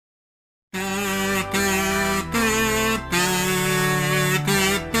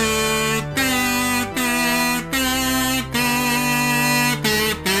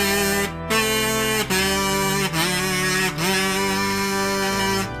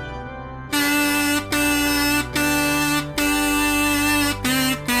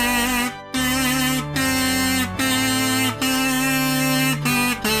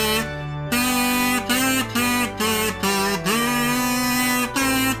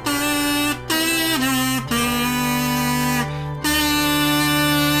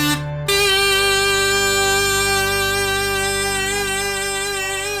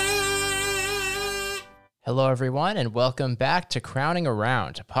everyone, and welcome back to Crowning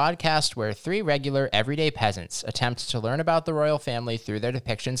Around, a podcast where three regular, everyday peasants attempt to learn about the royal family through their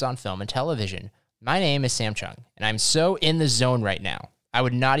depictions on film and television. My name is Sam Chung, and I'm so in the zone right now, I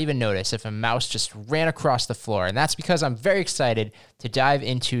would not even notice if a mouse just ran across the floor, and that's because I'm very excited to dive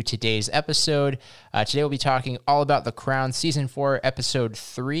into today's episode. Today we'll be talking all about The Crown Season 4, Episode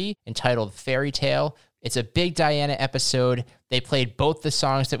 3, entitled Fairy Tale. It's a big Diana episode. They played both the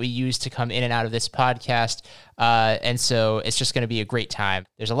songs that we used to come in and out of this podcast, and so it's just going to be a great time.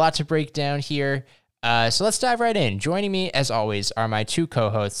 There's a lot to break down here, so let's dive right in. Joining me, as always, are my two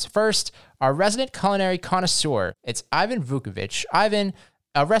co-hosts. First, our resident culinary connoisseur. It's Ivan Vukovic. Ivan,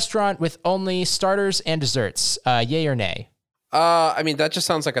 a restaurant with only starters and desserts, yay or nay? I mean, that just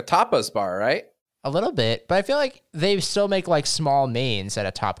sounds like a tapas bar, right? A little bit, but I feel like they still make like small mains at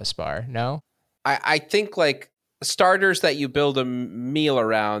a tapas bar, no? I think like starters that you build a meal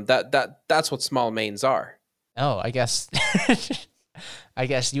around, that's what small mains are. Oh, I guess I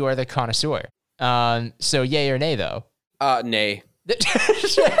guess you are the connoisseur. So yay or nay though? Nay.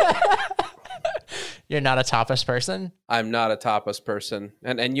 You're not a tapas person? I'm not a tapas person.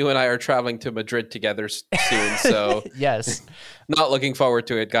 And you and I are traveling to Madrid together soon, so yes. Not looking forward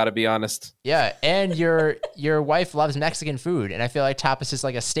to it, gotta be honest. Yeah, and your wife loves Mexican food, and I feel like tapas is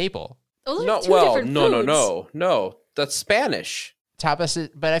like a staple. Those are two different foods. No. That's Spanish. Tapas is,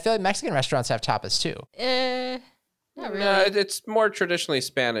 but I feel like Mexican restaurants have tapas too. Not really. No, it's more traditionally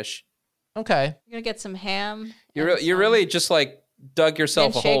Spanish. Okay. You're gonna get some ham. You really just like dug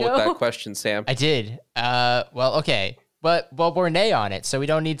yourself a hole with that question, Sam. I did. Well, okay. But we're nay on it, so we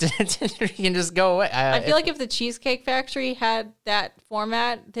don't need to we can just go away. I feel like if the Cheesecake Factory had that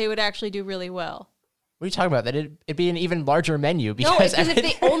format, they would actually do really well. What are you talking about? That it'd be an even larger menu because because if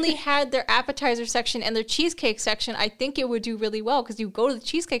they only had their appetizer section and their cheesecake section, I think it would do really well because you go to the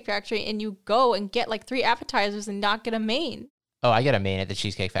Cheesecake Factory and you go and get like 3 appetizers and not get a main. Oh, I get a main at the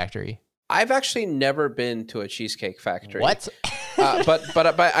Cheesecake Factory. I've actually never been to a Cheesecake Factory. What?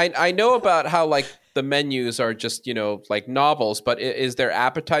 But I know about how like the menus are just, like novels, but is their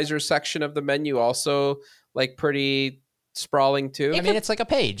appetizer section of the menu also like pretty sprawling too? I mean, it's like a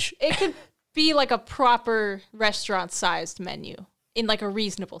page. It could be like a proper restaurant-sized menu in like a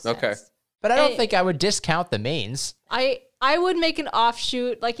reasonable sense. Okay. But I don't think I would discount the mains. I would make an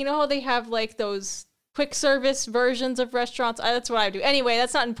offshoot, like, you know how they have like those quick service versions of restaurants? That's what I do. Anyway,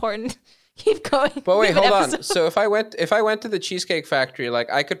 that's not important. Keep going. But wait, hold on. So if I went to the Cheesecake Factory,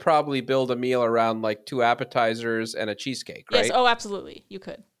 like I could probably build a meal around like 2 appetizers and a cheesecake, right? Yes, oh, absolutely. You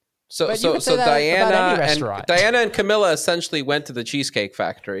could. So Diana and Camilla essentially went to the Cheesecake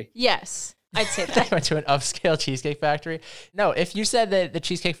Factory. Yes, I'd say I that. went to an upscale Cheesecake Factory. No, if you said that the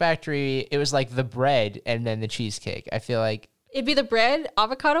Cheesecake Factory, it was like the bread and then the cheesecake. I feel like It'd be the bread,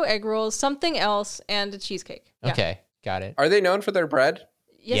 avocado egg rolls, something else, and a cheesecake. Yeah. Okay, got it. Are they known for their bread?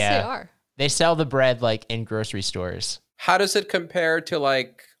 Yes, Yeah. they are. They sell the bread like in grocery stores. How does it compare to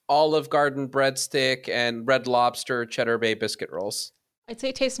like Olive Garden breadstick and Red Lobster Cheddar Bay biscuit rolls? I'd say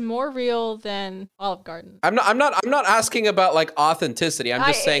it tastes more real than Olive Garden. I'm not asking about like authenticity. I'm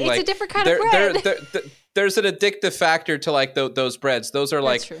just saying it's like a different kind of bread. There's an addictive factor to like those breads. Those are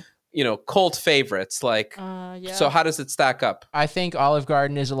like, true. Cult favorites. Like, Yeah. so how does it stack up? I think Olive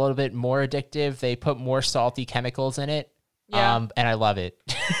Garden is a little bit more addictive. They put more salty chemicals in it. Yeah. And I love it.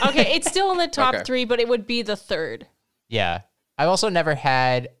 Okay, it's still in the top Okay. 3, but it would be the 3rd. Yeah. I've also never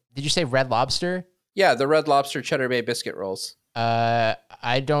had, did you say Red Lobster? Yeah, the Red Lobster Cheddar Bay biscuit rolls.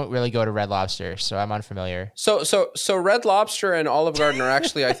 I don't really go to Red Lobster, so I'm unfamiliar. So Red Lobster and Olive Garden are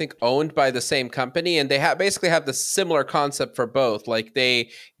actually, I think, owned by the same company, and they basically have the similar concept for both. Like they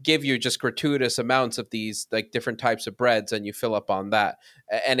give you just gratuitous amounts of these like different types of breads, and you fill up on that,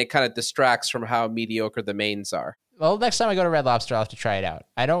 and it kind of distracts from how mediocre the mains are. Well, next time I go to Red Lobster, I'll have to try it out.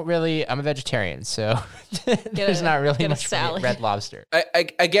 I'm a vegetarian, so there's not really much for me at Red Lobster.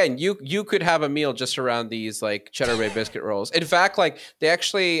 Again, you could have a meal just around these like Cheddar Bay biscuit rolls. In fact, like they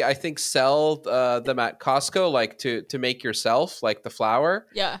actually, I think, sell them at Costco, like to make yourself, like the flour.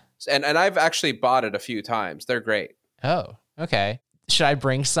 Yeah. And I've actually bought it a few times. They're great. Oh, okay. Should I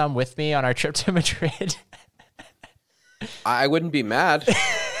bring some with me on our trip to Madrid? I wouldn't be mad.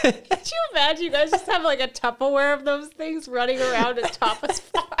 Could you imagine you guys just have like a Tupperware of those things running around at tapas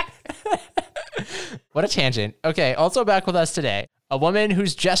bar? What a tangent. Okay, also back with us today, a woman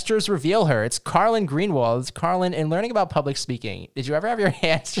whose gestures reveal her. It's Carlin Greenwald. Carlin, in learning about public speaking, did you ever have your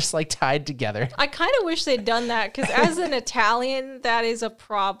hands just like tied together? I kind of wish they'd done that because as an Italian, that is a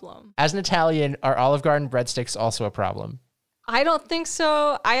problem. As an Italian, are Olive Garden breadsticks also a problem? I don't think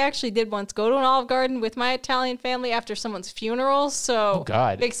so. I actually did once go to an Olive Garden with my Italian family after someone's funeral, so Oh,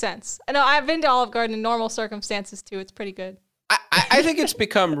 God. makes sense. I know I've been to Olive Garden in normal circumstances too. It's pretty good. I think it's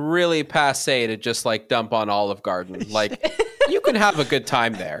become really passe to just like dump on Olive Garden. Like, you can have a good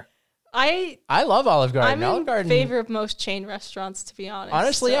time there. I love Olive Garden. I'm Olive in Garden, favor of most chain restaurants, to be honest.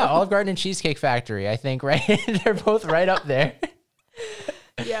 honestly, so. yeah, Olive Garden and Cheesecake Factory. I think they're both right up there.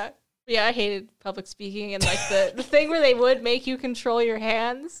 Yeah. Yeah, I hated public speaking and like the thing where they would make you control your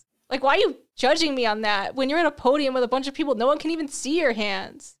hands. Like, why are you judging me on that? When you're at a podium with a bunch of people, no one can even see your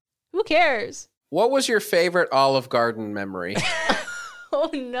hands. Who cares? What was your favorite Olive Garden memory? Oh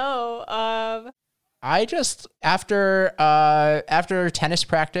no. I just after tennis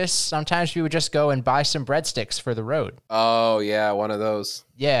practice, sometimes we would just go and buy some breadsticks for the road. Oh yeah, one of those.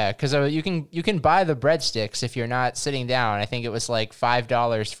 Yeah, because you can buy the breadsticks if you're not sitting down. I think it was like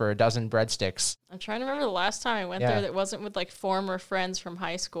 $5 for a dozen breadsticks. I'm trying to remember the last time I went there that wasn't with like former friends from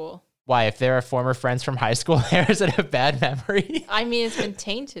high school. Why, if there are former friends from high school there, is it a bad memory? I mean, it's been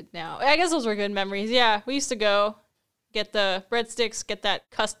tainted now. I guess those were good memories. Yeah, we used to go get the breadsticks, get that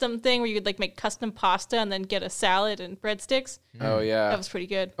custom thing where you could like make custom pasta and then get a salad and breadsticks. Oh yeah, That was pretty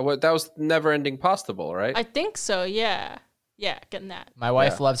good. That was Never Ending Pasta Bowl, right? I think so, yeah. Yeah, getting that. My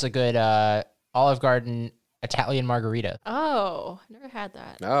wife loves a good Olive Garden Italian margarita. Oh, never had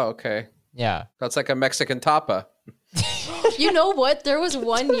that. Oh, okay. Yeah. That's like a Mexican tapa. You know what? There was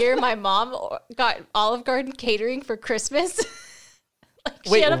one year my mom got Olive Garden catering for Christmas. Like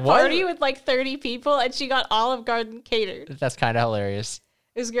she Wait, had a what? party with like 30 people and she got Olive Garden catered. That's kind of hilarious.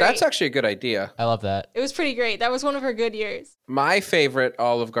 It was great. That's actually a good idea. I love that. It was pretty great. That was one of her good years. My favorite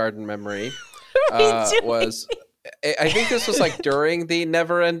Olive Garden memory What are you doing? was, I think this was like during the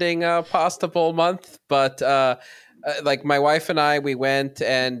Never Ending Pasta Bowl month, but like my wife and I, we went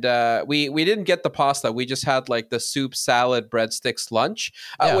and we didn't get the pasta. We just had like the soup, salad, breadsticks lunch,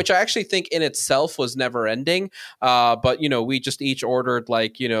 which I actually think in itself was never ending. But, you know, we just each ordered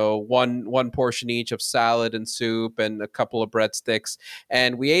like, you know, one portion each of salad and soup and a couple of breadsticks.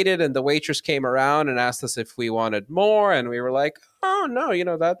 And we ate it and the waitress came around and asked us if we wanted more. And we were like, oh no, you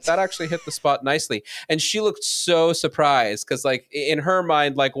know, that actually hit the spot nicely. And she looked so surprised because like in her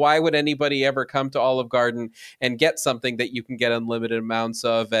mind, like why would anybody ever come to Olive Garden and get something that you can get unlimited amounts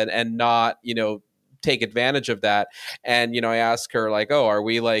of and not, you know, take advantage of that. And, you know, I asked her like, oh, are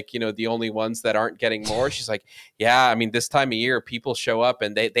we like, you know, the only ones that aren't getting more? She's like, yeah, I mean, this time of year people show up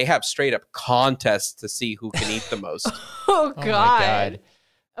and they have straight up contests to see who can eat the most. Oh, Oh God. my God.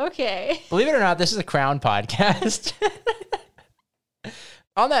 Okay. Believe it or not, this is a Crown podcast.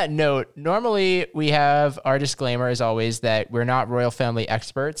 On that note, normally we have our disclaimer as always that we're not royal family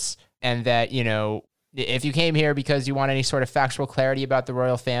experts and that, you know, if you came here because you want any sort of factual clarity about the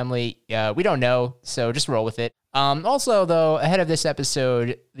royal family, we don't know, so just roll with it. Also, though, ahead of this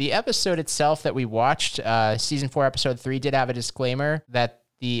episode, the episode itself that we watched, season 4, episode 3, did have a disclaimer that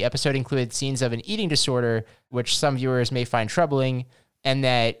the episode included scenes of an eating disorder, which some viewers may find troubling, and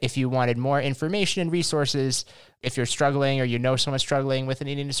that if you wanted more information and resources, if you're struggling or you know someone struggling with an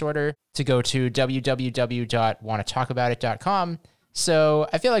eating disorder, to go to www.wannatalkaboutit.com. So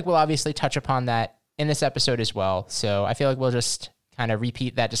I feel like we'll obviously touch upon that in this episode as well. So I feel like we'll just kind of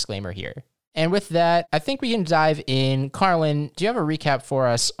repeat that disclaimer here. And with that, I think we can dive in. Carlin, do you have a recap for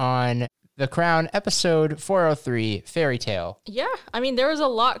us on The Crown episode 403, Fairy Tale? Yeah. I mean, there was a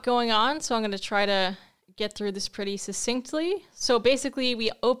lot going on, so I'm going to try to get through this pretty succinctly. So basically,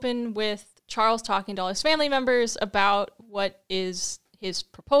 we open with Charles talking to all his family members about what is his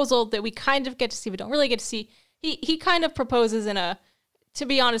proposal that we kind of get to see, but don't really get to see. He kind of proposes in a, to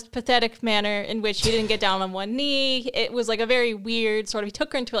be honest, pathetic manner in which he didn't get down on one knee. It was like a very weird sort of, he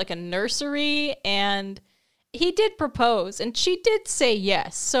took her into like a nursery and he did propose and she did say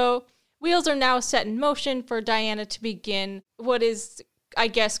yes. So wheels are now set in motion for Diana to begin what is, I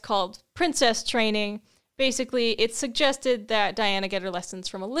guess, called princess training. Basically, it's suggested that Diana get her lessons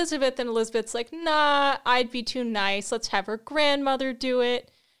from Elizabeth, and Elizabeth's like, nah, I'd be too nice. Let's have her grandmother do it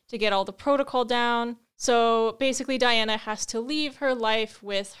to get all the protocol down. So basically, Diana has to leave her life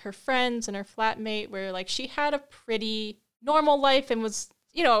with her friends and her flatmate, where like she had a pretty normal life and was,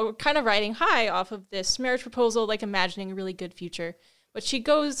 you know, kind of riding high off of this marriage proposal, like imagining a really good future. But she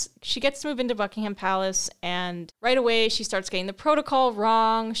gets to move into Buckingham Palace, and right away she starts getting the protocol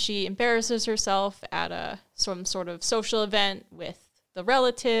wrong. She embarrasses herself at some sort of social event with the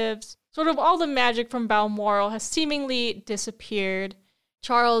relatives. Sort of all the magic from Balmoral has seemingly disappeared.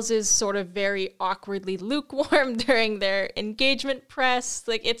 Charles is sort of very awkwardly lukewarm during their engagement press.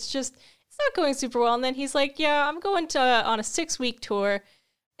 Like, it's not going super well. And then he's like, yeah, I'm going on a 6-week tour.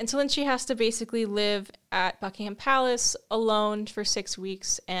 And so then she has to basically live at Buckingham Palace alone for 6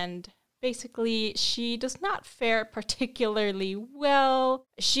 weeks, and basically she does not fare particularly well.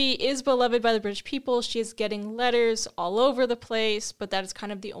 She is beloved by the British people. She is getting letters all over the place, but that is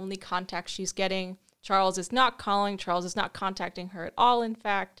kind of the only contact she's getting. Charles is not calling. Charles is not contacting her at all, in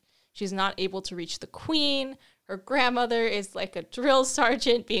fact. She's not able to reach the Queen. Her grandmother is like a drill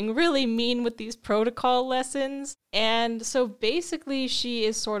sergeant being really mean with these protocol lessons. And so basically she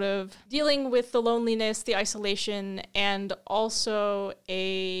is sort of dealing with the loneliness, the isolation, and also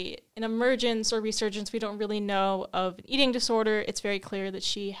an emergence or resurgence, we don't really know, of an eating disorder. It's very clear that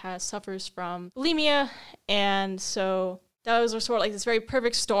she suffers from bulimia. And so those are sort of like this very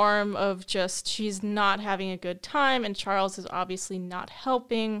perfect storm of just she's not having a good time, and Charles is obviously not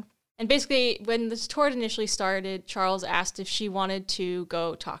helping. And basically, when this tour initially started, Charles asked if she wanted to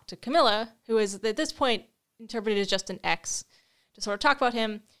go talk to Camilla, who is at this point interpreted as just an ex, to sort of talk about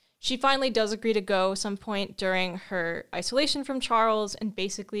him. She finally does agree to go some point during her isolation from Charles, and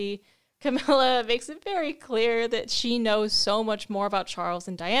basically Camilla makes it very clear that she knows so much more about Charles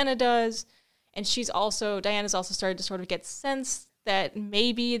than Diana does. And Diana's also started to sort of get sense that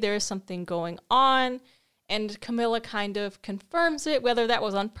maybe there's something going on. And Camilla kind of confirms it, whether that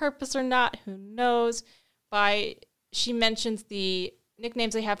was on purpose or not, who knows. She mentions the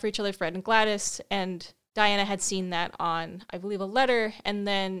nicknames they have for each other, Fred and Gladys, and Diana had seen that on, I believe, a letter, and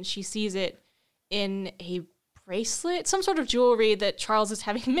then she sees it in a bracelet, some sort of jewelry that Charles is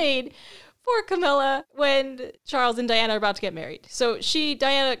having made for Camilla when Charles and Diana are about to get married. So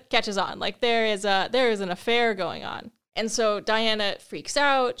Diana catches on, like there is an affair going on. And so Diana freaks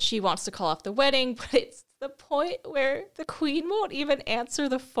out. She wants to call off the wedding, but it's the point where the Queen won't even answer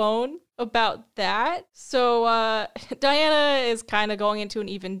the phone about that. So Diana is kind of going into an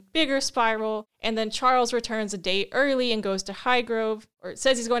even bigger spiral. And then Charles returns a day early and goes to Highgrove, or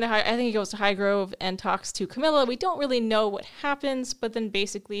says he's going to I think he goes to Highgrove and talks to Camilla. We don't really know what happens, but then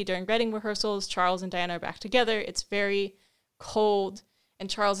basically during wedding rehearsals, Charles and Diana are back together. It's very cold. And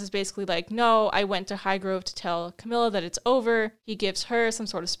Charles is basically like, no, I went to Highgrove to tell Camilla that it's over. He gives her some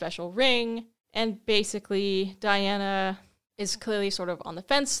sort of special ring. And basically, Diana is clearly sort of on the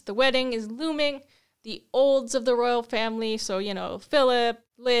fence. The wedding is looming. The olds of the royal family, so, Philip,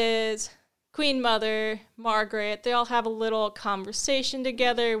 Liz, Queen Mother, Margaret, they all have a little conversation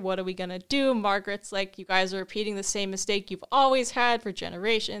together. What are we going to do? Margaret's like, you guys are repeating the same mistake you've always had for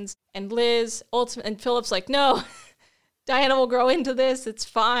generations. And Philip's like, no, Diana will grow into this. It's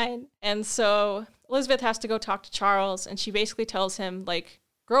fine. And so Elizabeth has to go talk to Charles, and she basically tells him, like,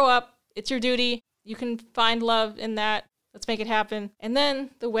 grow up. It's your duty. You can find love in that. Let's make it happen. And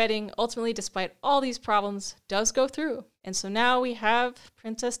then the wedding, ultimately, despite all these problems, does go through. And so now we have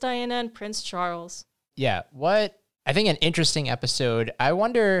Princess Diana and Prince Charles. Yeah, I think an interesting episode. I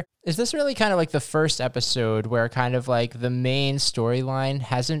wonder, is this really kind of like the first episode where kind of like the main storyline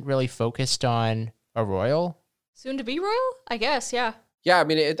hasn't really focused on a royal? Soon to be royal? I guess, yeah. Yeah, I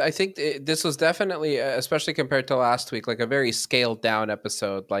mean, I think this was definitely, especially compared to last week, like a very scaled down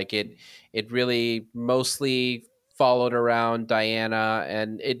episode. Like it really mostly followed around Diana,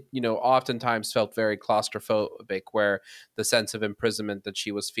 and it, oftentimes felt very claustrophobic, where the sense of imprisonment that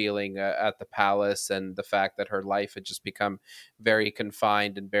she was feeling at the palace, and the fact that her life had just become very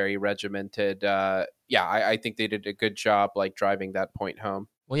confined and very regimented. I think they did a good job, like driving that point home.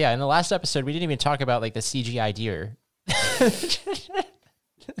 Well, yeah, in the last episode, we didn't even talk about like the CGI deer.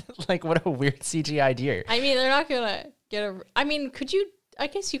 Like, what a weird CGI deer. I mean, they're not gonna get I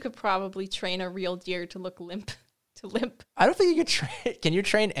guess you could probably train a real deer to look limp. I don't think you could train. Can you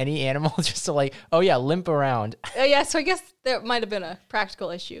train any animal just to like, oh yeah, limp around? Yeah, so I guess there might have been a practical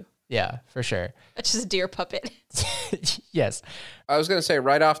issue. Yeah, for sure. It's just a deer puppet. Yes. I was gonna say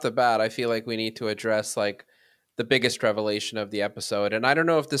right off the bat, I feel like we need to address like the biggest revelation of the episode, and I don't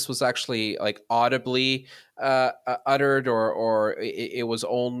know if this was actually like audibly uttered or it was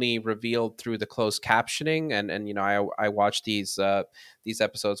only revealed through the closed captioning, and I watched these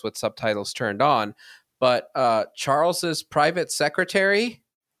episodes with subtitles turned on, but Charles's private secretary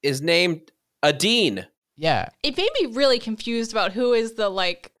is named Adine. Yeah, it made me really confused about who is the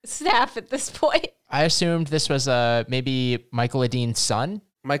like staff at this point. I assumed this was maybe Michael Adine's son,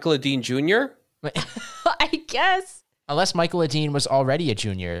 Michael Adine Jr. I guess. Unless Michael Adine was already a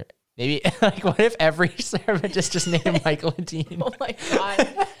junior. Maybe, like, what if every servant is just named Michael Adine? Oh my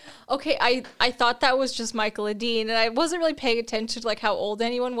God. Okay, I thought that was just Michael Adine, and I wasn't really paying attention to, like, how old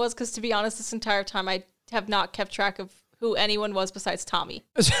anyone was, because to be honest, this entire time I have not kept track of who anyone was besides Tommy.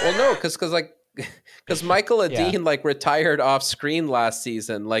 Well, no, because like, because Michael Adine like retired off screen last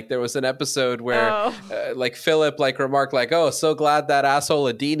season. Like there was an episode where like Philip like remarked like, "Oh, so glad that asshole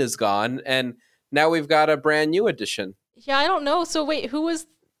Adine is gone," and now we've got a brand new addition. Yeah, I don't know. So wait, who was?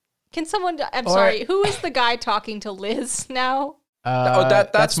 Can someone? Sorry, who is the guy talking to Liz now?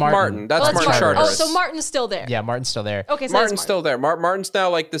 That's Martin. That's Martin Charteris. Oh, so Martin's still there. Yeah, Martin's still there. Okay, so Martin's still there. Martin's now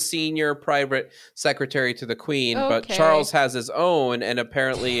like the senior private secretary to the Queen, but Charles has his own, and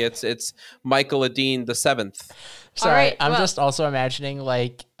apparently it's Michael Adine the Seventh. Sorry, right, I'm just also imagining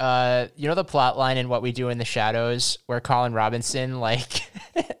like the plot line in What We Do in the Shadows where Colin Robinson like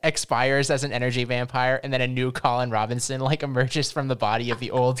expires as an energy vampire and then a new Colin Robinson like emerges from the body of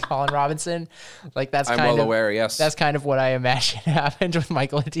the old Colin Robinson. Like that's I'm well aware, yes. That's kind of what I imagine happened with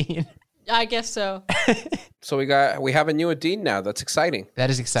Michael Adine. I guess so. So we have a new Adine now. That's exciting. That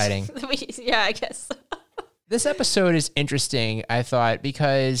is exciting. Yeah, I guess. This episode is interesting, I thought,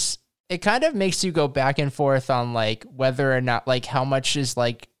 because it kind of makes you go back and forth on like whether or not like how much is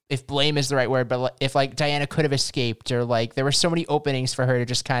like if blame is the right word, but if like Diana could have escaped or like there were so many openings for her to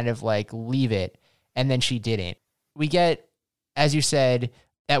just kind of like leave it and then she didn't. We get, as you said,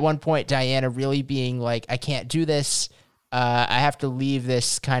 at one point Diana really being like, I can't do this. I have to leave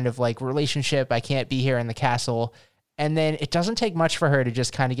this kind of like relationship. I can't be here in the castle. And then it doesn't take much for her to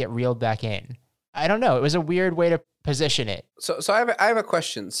just kind of get reeled back in. I don't know. It was a weird way to position it. So I have a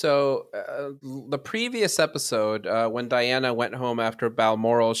question. So the previous episode, when Diana went home after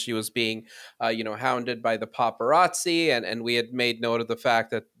Balmoral, she was being, hounded by the paparazzi, and we had made note of the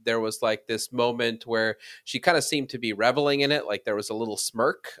fact that there was like this moment where she kind of seemed to be reveling in it, like there was a little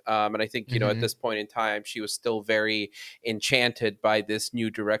smirk. And I think at this point in time, she was still very enchanted by this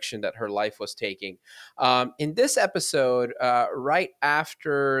new direction that her life was taking. In this episode, right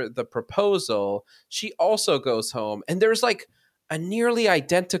after the proposal, she also goes home, and there's like a nearly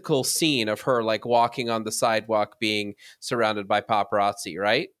identical scene of her like walking on the sidewalk being surrounded by paparazzi,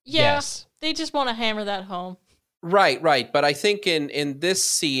 right? Yeah, yes. They just want to hammer that home. Right. But I think in this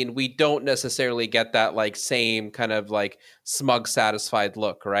scene, we don't necessarily get that like same kind of like smug, satisfied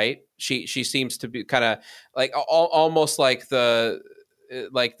look, right? She seems to be kind of like almost like there's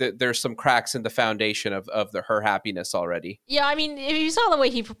some cracks in the foundation of her happiness already. Yeah, I mean, if you saw the way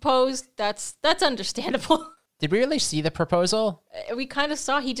he proposed, that's understandable. Did we really see the proposal? We kind of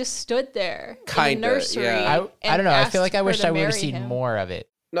saw he just stood there in the nursery. Yeah. I don't know. I feel like I wish I would have seen more of it.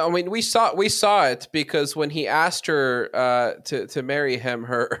 No, I mean we saw it because when he asked her to marry him,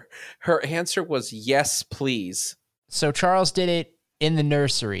 her answer was yes, please. So Charles did it in the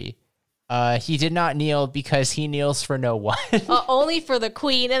nursery. He did not kneel because he kneels for no one. Only for the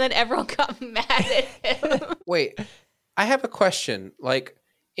Queen, and then everyone got mad at him. Wait, I have a question. Like,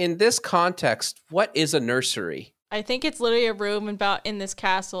 in this context, what is a nursery? I think it's literally a room in this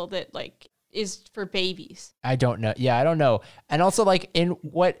castle that like is for babies. I don't know. Yeah, I don't know. And also, like, in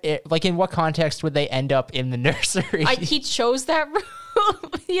what context would they end up in the nursery? He chose that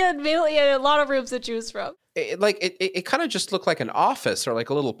room. He had a lot of rooms to choose from. It kind of just looked like an office or like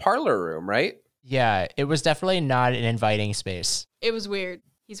a little parlor room, right? Yeah, it was definitely not an inviting space. It was weird.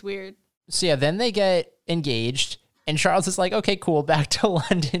 He's weird. So yeah, then they get engaged, and Charles is like, okay, cool, back to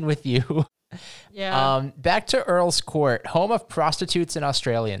London with you. Yeah. Back to Earl's Court, home of prostitutes and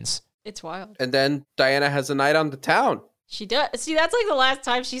Australians. It's wild. And then Diana has a night on the town. She does. See, that's like the last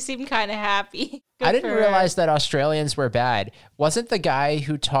time she seemed kind of happy. I didn't realize that Australians were bad. Wasn't the guy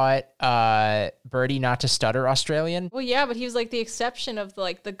who taught Birdie not to stutter Australian? Well, yeah, but he was like the exception of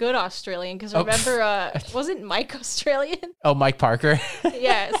the good Australian. Because remember, wasn't Mike Australian? Oh, Mike Parker.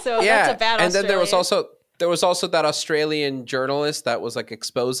 Yeah, so that's a bad Australian. And then there was also that Australian journalist that was like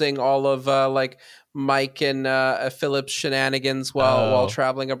exposing all of Mike and Philip's shenanigans while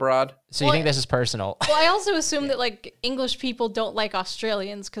traveling abroad. So you think this is personal? Well, I also assume that like English people don't like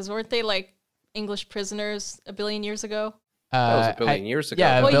Australians because weren't they like English prisoners a billion years ago? That was a billion years ago.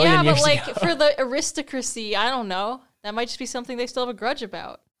 Yeah, but like for the aristocracy, I don't know. That might just be something they still have a grudge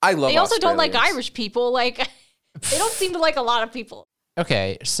about. I love. They also don't like Irish people. Like they don't seem to like a lot of people.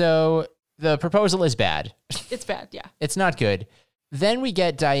 Okay, so the proposal is bad. It's bad. Yeah, it's not good. Then we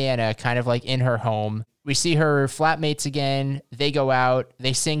get Diana kind of like in her home. We see her flatmates again. They go out.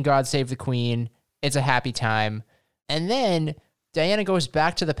 They sing God Save the Queen. It's a happy time. And then Diana goes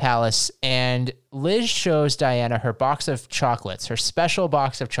back to the palace, and Liz shows Diana her box of chocolates, her special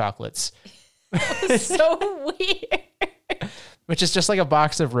box of chocolates. It's so weird. Which is just like a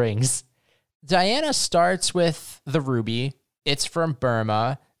box of rings. Diana starts with the ruby. It's from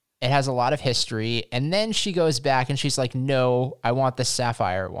Burma. It has a lot of history. And then she goes back and she's like, no, I want the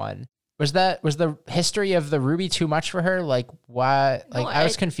sapphire one, Was the history of the ruby too much for her? Like, why? Like, No, I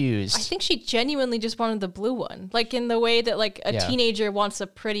was confused. I think she genuinely just wanted the blue one, like in the way that like a teenager wants a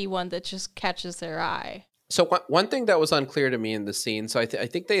pretty one that just catches their eye. So one thing that was unclear to me in the scene, so I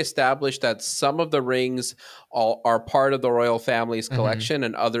think they established that some of the rings are part of the royal family's collection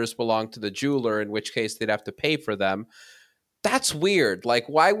and others belong to the jeweler, in which case they'd have to pay for them. That's weird. Like,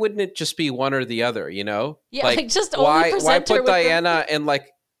 why wouldn't it just be one or the other, you know? Yeah, like just only present why her put with Diana in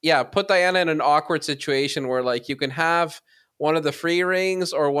put Diana in an awkward situation where like you can have one of the free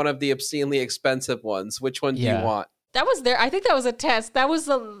rings or one of the obscenely expensive ones. Which one do you want? That was I think that was a test. That was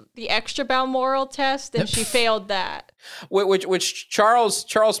the extra Balmoral test, and she failed that. Which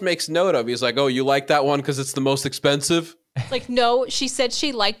Charles makes note of. He's like, "Oh, you like that one because it's the most expensive?" Like, no, she said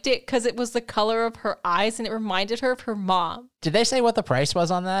she liked it because it was the color of her eyes and it reminded her of her mom. Did they say what the price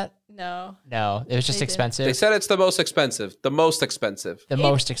was on that? No. No, it was just expensive. They said it's the most expensive. The most expensive. The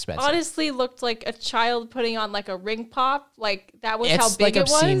most expensive. Honestly looked like a child putting on like a ring pop. Like that was it's how big like it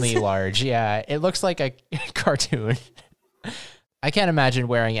was. Obscenely large. Yeah, it looks like a cartoon. I can't imagine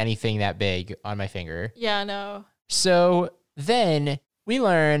wearing anything that big on my finger. Yeah, no. So then we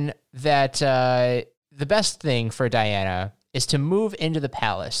learn that the best thing for Diana is to move into the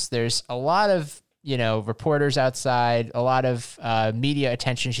palace. There's a lot of, reporters outside, a lot of media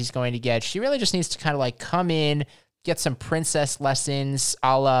attention she's going to get. She really just needs to kind of like come in, get some princess lessons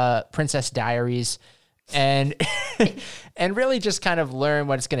a la Princess Diaries, and and really just kind of learn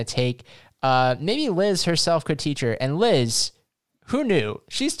what it's going to take. Maybe Liz herself could teach her. And Liz, who knew?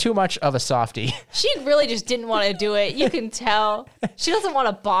 She's too much of a softie. She really just didn't want to do it. You can tell. She doesn't want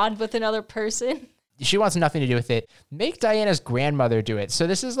to bond with another person. She wants nothing to do with it. Make Diana's grandmother do it. So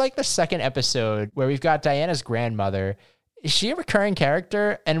this is like the second episode where we've got Diana's grandmother. Is she a recurring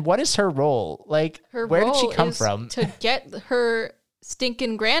character? And what is her role? Like, where did she come from? To get her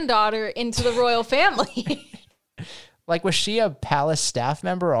stinking granddaughter into the royal family. Like, was she a palace staff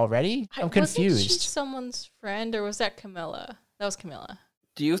member already? I'm confused. Wasn't she someone's friend, or was that Camilla? That was Camilla.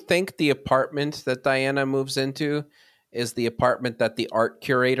 Do you think the apartment that Diana moves into is the apartment that the art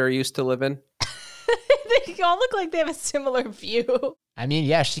curator used to live in? They all look like they have a similar view. I mean,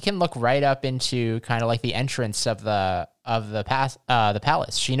 yeah, she can look right up into kind of like the entrance of the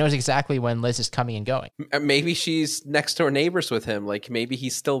palace. She knows exactly when Liz is coming and going. Maybe she's next door neighbors with him. Like maybe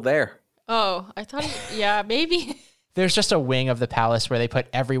he's still there. Oh, I thought, yeah, maybe. There's just a wing of the palace where they put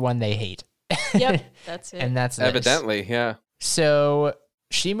everyone they hate. Yep, that's it. And that's Liz. Evidently, yeah. So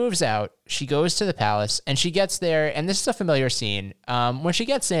she moves out, she goes to the palace, and she gets there, and this is a familiar scene. When she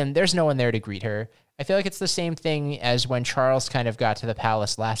gets in, there's no one there to greet her. I feel like it's the same thing as when Charles kind of got to the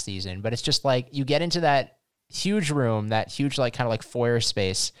palace last season, but it's just like you get into that huge room, that huge like kind of like foyer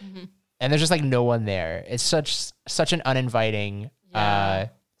space, and there's just like no one there. It's such an uninviting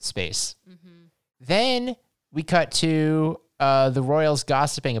space. Then we cut to the royals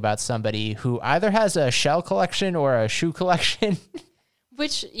gossiping about somebody who either has a shell collection or a shoe collection.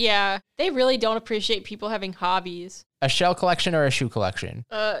 Which, yeah, they really don't appreciate people having hobbies. A shell collection or a shoe collection?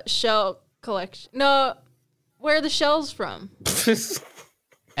 Shell collection. No, where are the shells from?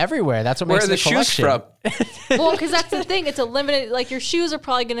 Everywhere. That's what makes it a collection. Where are the shoes from? Well, because that's the thing. It's a limited, like your shoes are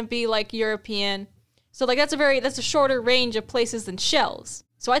probably going to be like European. So like that's a shorter range of places than shells.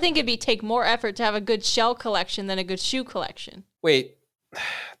 So I think take more effort to have a good shell collection than a good shoe collection. Wait,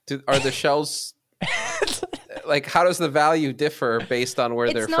 are the shells... Like, how does the value differ based on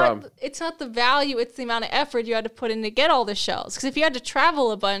where they're from? It's not the value, it's the amount of effort you had to put in to get all the shells. Because if you had to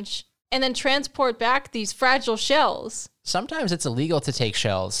travel a bunch and then transport back these fragile shells... Sometimes it's illegal to take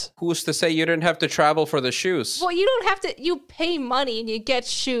shells. Who's to say you didn't have to travel for the shoes? Well, you don't have to... You pay money and you get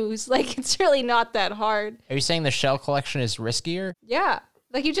shoes. Like, it's really not that hard. Are you saying the shell collection is riskier? Yeah.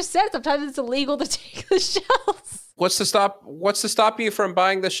 Like you just said, sometimes it's illegal to take the shells. What's to stop you from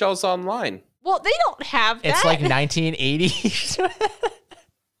buying the shells online? Well, they don't have that. It's like 1980.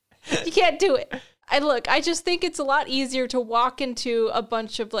 You can't do it. I just think it's a lot easier to walk into a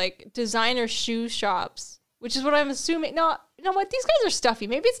bunch of like designer shoe shops, which is what I'm assuming. No, you know what? These guys are stuffy.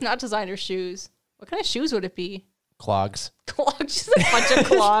 Maybe it's not designer shoes. What kind of shoes would it be? Clogs. Clogs. Just a bunch of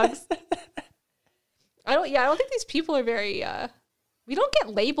clogs. I don't think these people are very, we don't get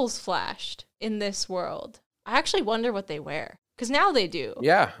labels flashed in this world. I actually wonder what they wear. Because now they do.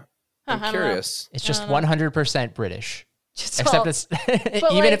 Yeah. I'm curious. It's just 100% British. Except it's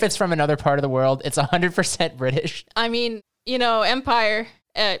even if it's from another part of the world, it's 100% British. I mean, Empire.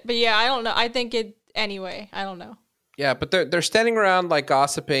 But yeah, I don't know. I think anyway. I don't know. Yeah, but they're standing around like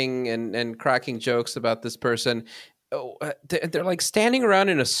gossiping and cracking jokes about this person. Oh, they're like standing around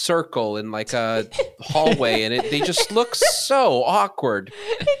in a circle in like a hallway, and they just look so awkward.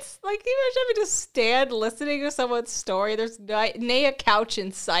 Like, even having to stand listening to someone's story, there's nay a couch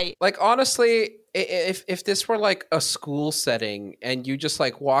in sight. Like, honestly, if this were like a school setting and you just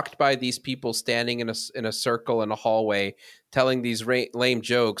like walked by these people standing in a circle in a hallway telling these lame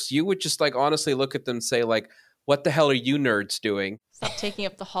jokes, you would just like honestly look at them and say like, what the hell are you nerds doing? Stop taking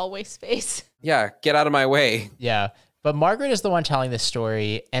up the hallway space. Yeah, get out of my way. Yeah. But Margaret is the one telling this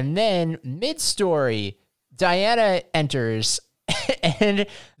story. And then mid-story, Diana enters and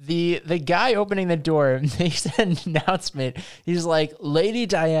the guy opening the door makes an announcement. He's like, Lady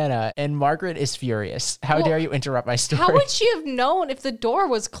Diana, and Margaret is furious. How dare you interrupt my story? How would she have known if the door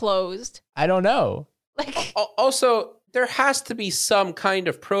was closed? I don't know. Like, Also, there has to be some kind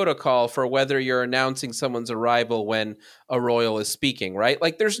of protocol for whether you're announcing someone's arrival when a royal is speaking, right?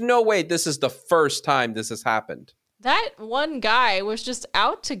 Like, there's no way this is the first time this has happened. that one guy was just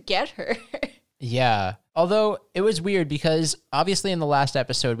out to get her. Yeah. Although it was weird because obviously in the last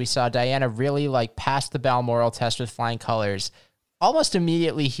episode, we saw Diana really like pass the Balmoral test with flying colors. Almost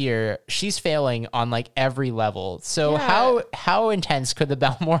immediately here, she's failing on like every level. So Yeah. how intense could the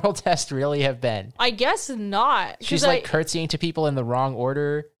Balmoral test really have been? I guess not. 'Cause She's like curtsying to people in the wrong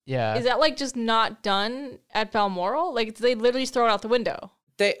order. Yeah. Is that like just not done at Balmoral? Like, they literally just throw it out the window.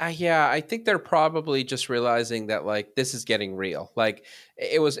 I think they're probably just realizing that like this is getting real. Like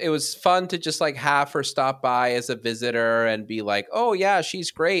it was fun to just like have her stop by as a visitor and be like, oh yeah,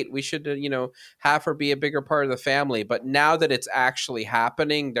 she's great. We should have her be a bigger part of the family. But now that it's actually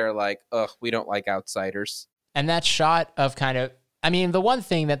happening, they're like, ugh, we don't like outsiders. And that shot of kind of, I mean, the one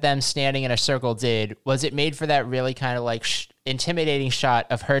thing that them standing in a circle did was it made for that really kind of like intimidating shot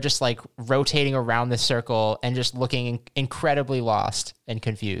of her just like rotating around the circle and just looking incredibly lost and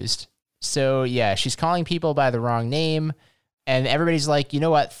confused. So yeah, she's calling people by the wrong name. And everybody's like, you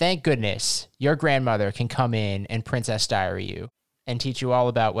know what? Thank goodness your grandmother can come in and Princess Diary you and teach you all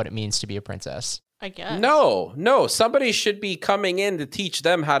about what it means to be a princess. I guess. No, somebody should be coming in to teach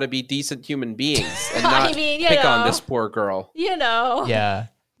them how to be decent human beings and not pick on this poor girl. You know. Yeah.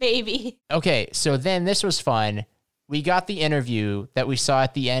 Maybe. Okay, so then this was fun. We got the interview that we saw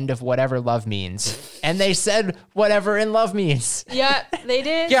at the end of Whatever Love Means, and they said whatever in love means. Yeah, they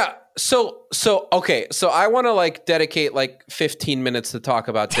did. Yeah. So I want to like dedicate like 15 minutes to talk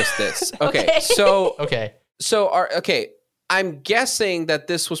about just this. Okay. Okay. I'm guessing that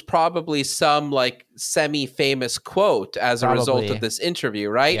this was probably some like semi-famous quote as a result of this interview,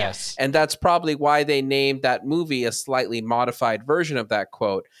 right? Yes. And that's probably why they named that movie a slightly modified version of that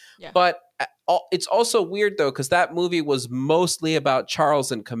quote. Yeah. But it's also weird though, because that movie was mostly about Charles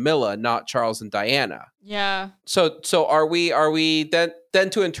and Camilla, not Charles and Diana. Yeah. So are we then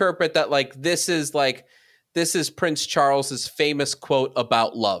to interpret that like this is Prince Charles's famous quote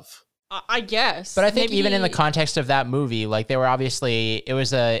about love? I guess. But I think even in the context of that movie, like they were obviously, it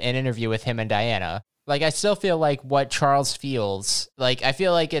was an interview with him and Diana. Like I still feel like what Charles feels, like I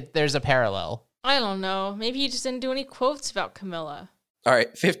feel like there's a parallel. I don't know. Maybe he just didn't do any quotes about Camilla. All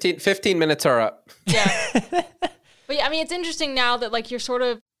right, 15 minutes are up. Yeah. But yeah, I mean, it's interesting now that like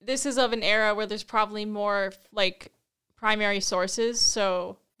this is of an era where there's probably more like primary sources,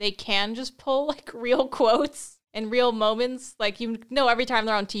 so they can just pull like real quotes and real moments. Like, every time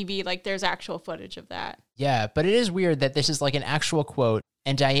they're on TV, like there's actual footage of that. Yeah, but it is weird that this is like an actual quote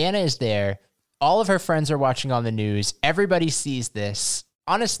and Diana is there. All of her friends are watching on the news. Everybody sees this.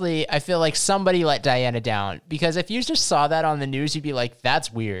 Honestly, I feel like somebody let Diana down because if you just saw that on the news, you'd be like,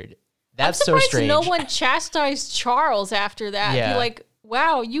 that's weird. That's so strange. No one chastised Charles after that. Yeah. Be like,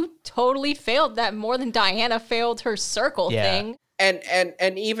 wow, you totally failed that more than Diana failed her circle thing.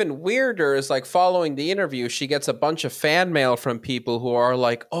 And even weirder is like following the interview, she gets a bunch of fan mail from people who are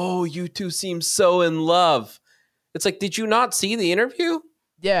like, oh, you two seem so in love. It's like, did you not see the interview?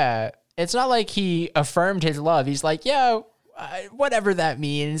 Yeah. It's not like he affirmed his love. He's like, yeah, whatever that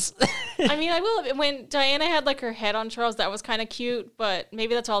means. I mean, I will admit, when Diana had like her head on Charles, that was kind of cute, but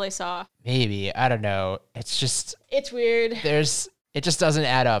maybe that's all they saw. Maybe. I don't know. It's weird. It just doesn't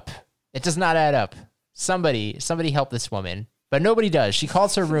add up. It does not add up. Somebody help this woman. But nobody does. She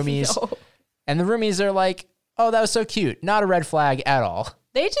calls her roomies, No. and the roomies are like, oh, that was so cute. Not a red flag at all.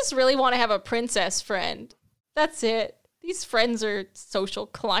 They just really want to have a princess friend. That's it. These friends are social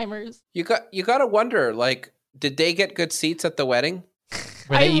climbers. You got to wonder, like, did they get good seats at the wedding?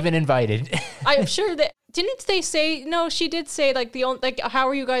 Were they even invited? I'm sure that didn't they say no? She did say like how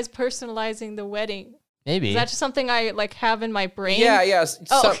are you guys personalizing the wedding? Maybe. Is that just something I like have in my brain? Yeah.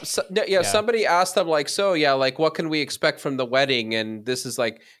 Oh. Somebody asked them like, so yeah, like what can we expect from the wedding? And this is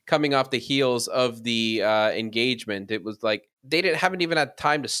like coming off the heels of the engagement. It was like they haven't even had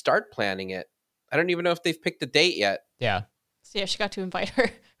time to start planning it. I don't even know if they've picked a date yet. Yeah. So yeah, she got to invite her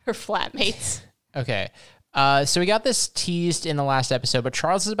her flatmates. Okay. So we got this teased in the last episode, but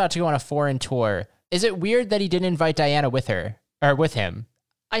Charles is about to go on a foreign tour. Is it weird that he didn't invite Diana with her or with him?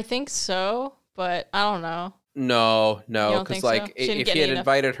 I think so, but I don't know. No, don't because think so? She didn't if get he had enough-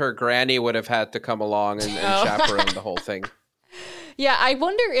 invited her, Granny would have had to come along and chaperone the whole thing. Yeah, I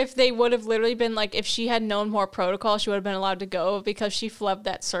wonder if they would have literally been like, if she had known more protocol, she would have been allowed to go because she flubbed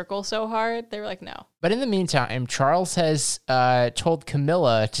that circle so hard. They were like, no. But in the meantime, Charles has told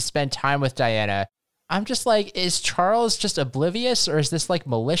Camilla to spend time with Diana. I'm just like, is Charles just oblivious or is this like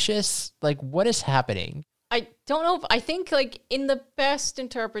malicious? Like, what is happening? I don't know. I think like in the best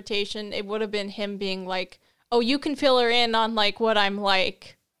interpretation, it would have been him being like, oh, you can fill her in on like what I'm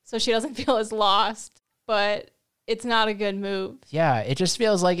like so she doesn't feel as lost. But it's not a good move. Yeah, it just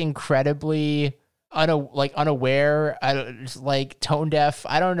feels like incredibly unaware, like tone deaf.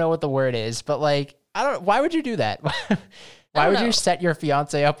 I don't know what the word is, but like, why would you do that? Why would you set your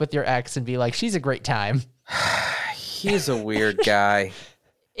fiance up with your ex and be like, she's a great time? He's a weird guy.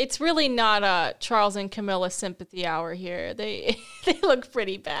 It's really not a Charles and Camilla sympathy hour here. They look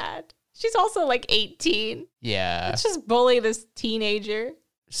pretty bad. She's also like 18. Yeah. Let's just bully this teenager.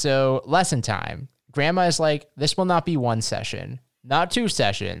 So lesson time. Grandma is like, this will not be one session, not 2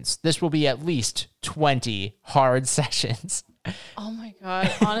 sessions. This will be at least 20 hard sessions. Oh my God.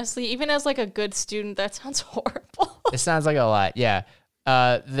 Honestly, even as like a good student, that sounds horrible. It sounds like a lot. Yeah.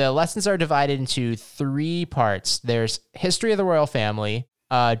 The lessons are divided into 3 parts. There's history of the royal family,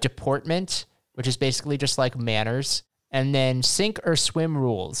 deportment, which is basically just like manners, and then sink or swim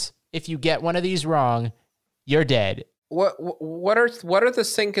rules. If you get one of these wrong, you're dead. What are the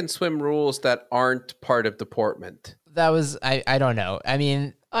sink and swim rules that aren't part of deportment? That was, I don't know. I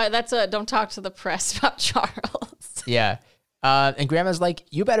mean, That's don't talk to the press about Charles. yeah. And Grandma's like,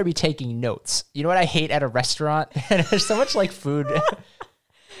 you better be taking notes. You know what I hate at a restaurant? There's so much like food.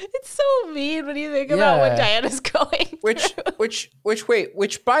 It's so mean when you think about what Diana's going through.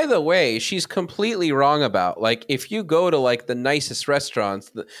 Which by the way, she's completely wrong about. Like, if you go to like the nicest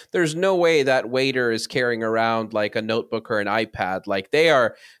restaurants, there's no way that waiter is carrying around like a notebook or an iPad. Like they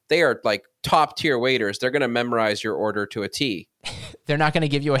are like top tier waiters. They're going to memorize your order to a T. They're not going to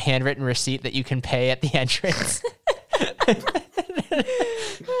give you a handwritten receipt that you can pay at the entrance.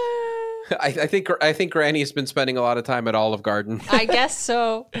 I think Granny's been spending a lot of time at Olive Garden. I guess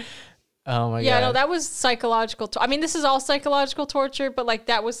so. Oh my God. Yeah, no, that was psychological. I mean, this is all psychological torture, but like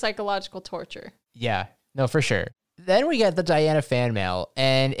that was psychological torture. Yeah, no, for sure. Then we get the Diana fan mail,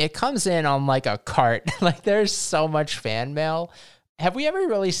 and it comes in on like a cart. Like there's so much fan mail. Have we ever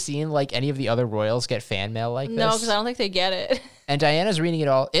really seen like any of the other royals get fan mail like this? No, because I don't think they get it. And Diana's reading it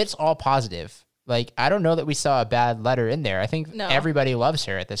all. It's all positive. Like, I don't know that we saw a bad letter in there. I think everybody loves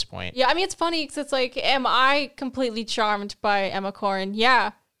her at this point. Yeah, I mean, it's funny because it's like, am I completely charmed by Emma Corrin?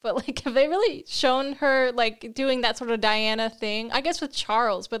 Yeah. But, like, have they really shown her, like, doing that sort of Diana thing? I guess with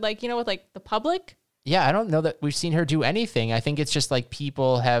Charles, but, like, you know, with, like, the public? Yeah, I don't know that we've seen her do anything. I think it's just, like,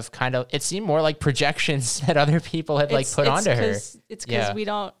 people have kind of... It seemed more like projections that other people had, like, put onto her. It's because we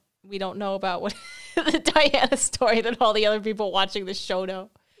don't know about what the Diana story that all the other people watching the show know.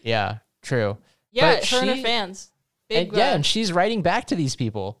 Yeah, true. Yeah, her and her fans. And she's writing back to these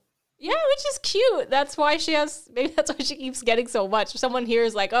people. Yeah, which is cute. That's why maybe that's why she keeps getting so much. If someone here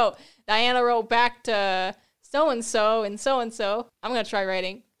is like, oh, Diana wrote back to so-and-so and so-and-so, I'm going to try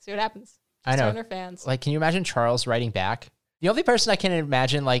writing. See what happens. I know. Her fans. Like, can you imagine Charles writing back? The only person I can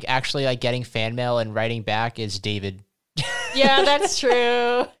imagine, like, actually, like, getting fan mail and writing back is David. Yeah, that's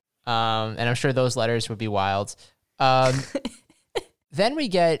true. And I'm sure those letters would be wild. Then we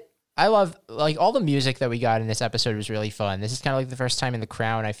get... I love, like, all the music that we got in this episode was really fun. This is kind of like the first time in The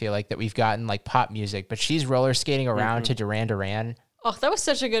Crown, I feel like, that we've gotten, like, pop music. But she's roller skating around to Duran Duran. Oh, that was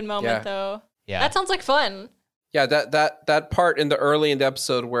such a good moment, though. Yeah. That sounds like fun. Yeah, that part in the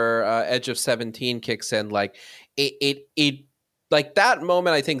episode where Edge of 17 kicks in, like, it like, that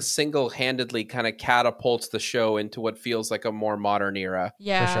moment, I think, single-handedly kind of catapults the show into what feels like a more modern era.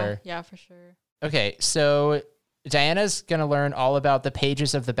 Yeah. For sure. Yeah, for sure. Okay, so... Diana's going to learn all about the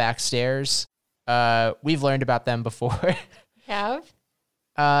pages of the backstairs. We've learned about them before. Have?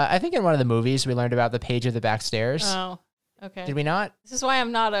 I think in one of the movies we learned about the page of the backstairs. Oh, okay. Did we not? This is why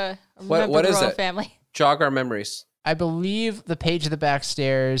I'm not a what is royal it? family. Jog our memories. I believe the page of the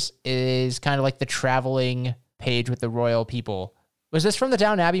backstairs is kind of like the traveling page with the royal people. Was this from the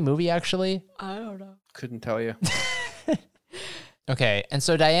Downton Abbey movie, actually? I don't know. Couldn't tell you. Okay, and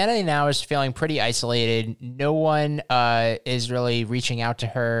so Diana now is feeling pretty isolated. No one is really reaching out to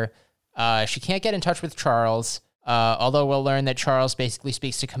her. She can't get in touch with Charles, although we'll learn that Charles basically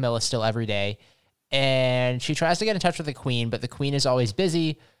speaks to Camilla still every day. and she tries to get in touch with the queen, but the queen is always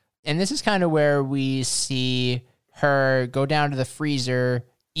busy. And this is kind of where we see her go down to the freezer,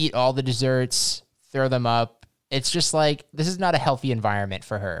 eat all the desserts, throw them up. It's just like, this is not a healthy environment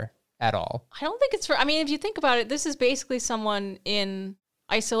for her at all. I don't think it's for, I mean, if you think about it, this is basically someone in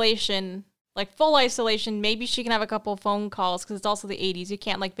isolation, like full isolation. Maybe she can have a couple phone calls because it's also the 80s. You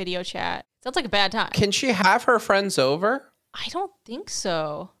can't like video chat. Sounds like a bad time. Can she have her friends over? I don't think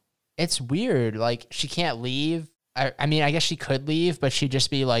so. It's weird. Like, she can't leave. I mean, I guess she could leave, but she'd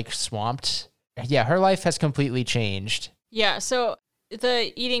just be like swamped. Yeah, her life has completely changed. Yeah, so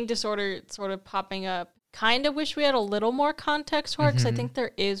the eating disorder sort of popping up. Kind of wish we had a little more context for it, because I think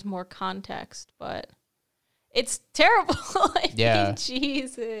there is more context, but it's terrible. Yeah.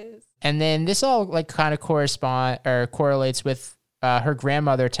 Jesus. And then this all like kind of correlates with her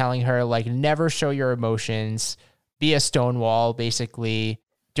grandmother telling her like, never show your emotions, be a stonewall, basically.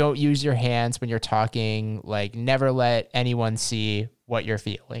 Don't use your hands when you're talking, like never let anyone see what you're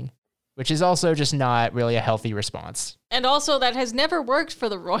feeling, which is also just not really a healthy response. And also that has never worked for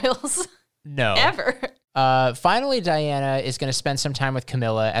the royals. No. Ever. Finally, Diana is going to spend some time with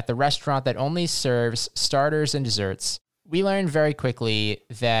Camilla at the restaurant that only serves starters and desserts. We learn very quickly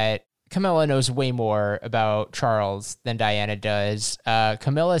that Camilla knows way more about Charles than Diana does.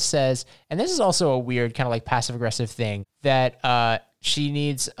 Camilla says, and this is also a weird kind of like passive-aggressive thing, that she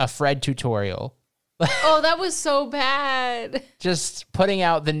needs a Fred tutorial. Oh, that was so bad. Just putting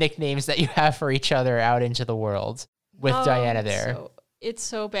out the nicknames that you have for each other out into the world with Diana there. It's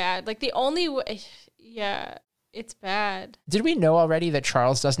so bad. Like the only way, yeah, it's bad. Did we know already that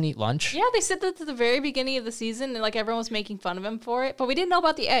Charles doesn't eat lunch? Yeah, they said that at the very beginning of the season, and like everyone was making fun of him for it, but we didn't know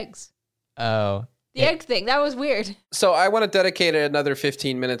about the eggs. Oh. The egg thing, that was weird. So I want to dedicate another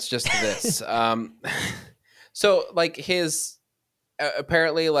 15 minutes just to this. So like his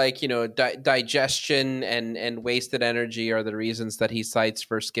apparently like, you know, digestion and wasted energy are the reasons that he cites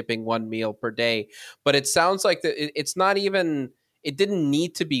for skipping one meal per day. But it sounds like that it's not even, it didn't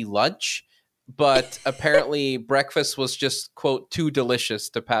need to be lunch, but apparently breakfast was just, quote, too delicious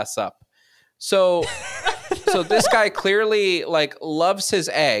to pass up. So this guy clearly like loves his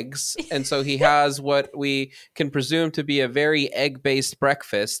eggs, and so he has what we can presume to be a very egg-based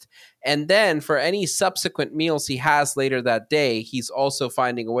breakfast. And then for any subsequent meals he has later that day, he's also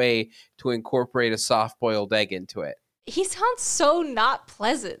finding a way to incorporate a soft-boiled egg into it. He sounds so not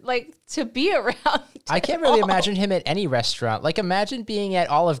pleasant, like, to be around. I can't really imagine him at any restaurant. Like, imagine being at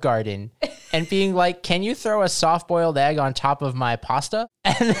Olive Garden and being like, can you throw a soft-boiled egg on top of my pasta?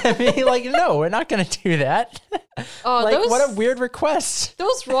 And then being like, no, we're not going to do that. Oh, like, what a weird request.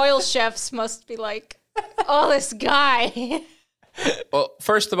 Those royal chefs must be like, oh, this guy. Well,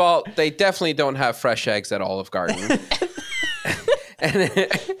 first of all, they definitely don't have fresh eggs at Olive Garden.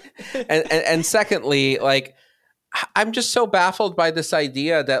 and secondly, like, I'm just so baffled by this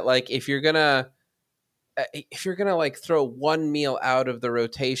idea that like if you're gonna like throw one meal out of the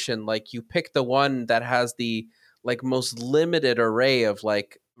rotation, like you pick the one that has the like most limited array of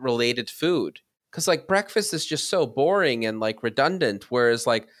like related food, because like breakfast is just so boring and like redundant, whereas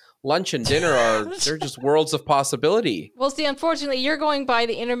like lunch and dinner they're just worlds of possibility. Well, see, unfortunately, you're going by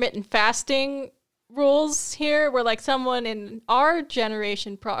the intermittent fasting rules here, where like someone in our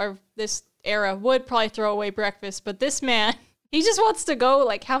generation or this era would probably throw away breakfast, but this man, he just wants to go,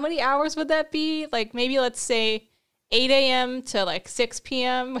 like, how many hours would that be? Like, maybe let's say 8 a.m. to like 6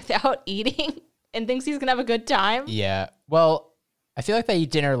 p.m. without eating, and thinks he's gonna have a good time. Yeah. Well, I feel like they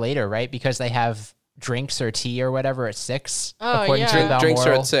eat dinner later, right? Because they have drinks or tea or whatever at 6. Oh, yeah. Drinks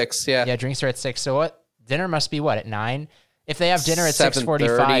are at 6, yeah. Yeah, drinks are at 6. So what? Dinner must be what, at 9? If they have dinner at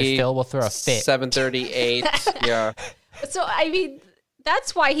 6:45, Phil will throw a fit. 7:30, 8, yeah. So, I mean,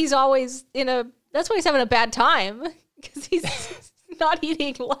 that's why he's always that's why he's having a bad time, because he's not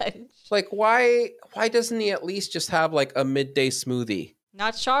eating lunch. Like, why doesn't he at least just have like a midday smoothie?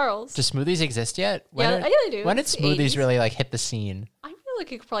 Not Charles. Do smoothies exist yet? Yeah, they do. When did It's the smoothies 80s. really like hit the scene? I feel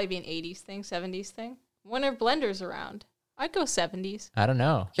like it could probably be an 80s thing, 70s thing. When are blenders around? I'd go 70s. I don't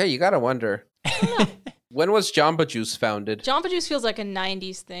know. Yeah, you gotta wonder. When was Jamba Juice founded? Jamba Juice feels like a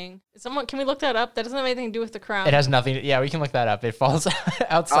 90s thing. Can we look that up? That doesn't have anything to do with the crown. It has nothing. Yeah, we can look that up. It falls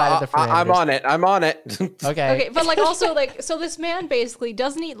outside of the parameters. I'm on it. Okay. Okay, but like also like, so this man basically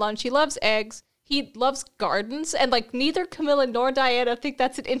doesn't eat lunch. He loves eggs. He loves gardens, and like neither Camilla nor Diana think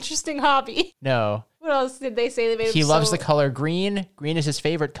that's an interesting hobby. No. What else did they say? They made He him loves so- the color green. Green is his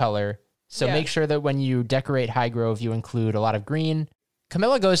favorite color. So Yeah. make sure that when you decorate Highgrove, you include a lot of green.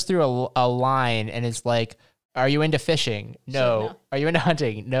 Camilla goes through a line and is like, are you into fishing? No. no. Are you into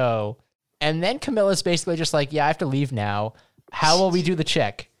hunting? No. And then Camilla's basically just like, yeah, I have to leave now. How will we do the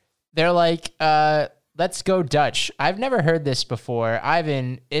check? They're like, let's go Dutch. I've never heard this before.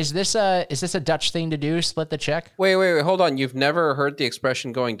 Ivan, is this a Dutch thing to do? Split the check? Wait, hold on. You've never heard the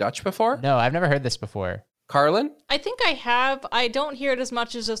expression going Dutch before? No, I've never heard this before. Carlin? I think I have. I don't hear it as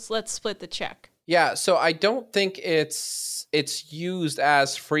much as just let's split the check. Yeah, so I don't think it's used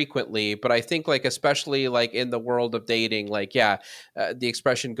as frequently, but I think like especially like in the world of dating, like the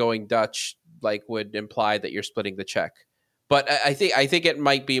expression going Dutch like would imply that you're splitting the check. But I think it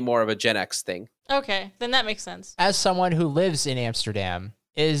might be more of a Gen X thing. Okay, then that makes sense. As someone who lives in Amsterdam,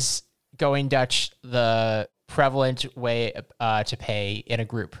 is going Dutch the prevalent way to pay in a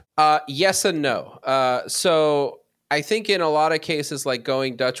group? Yes and no. So I think in a lot of cases, like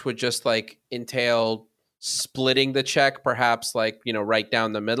going Dutch would just like entail splitting the check, perhaps like, right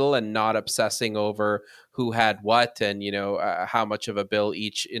down the middle and not obsessing over who had what and, how much of a bill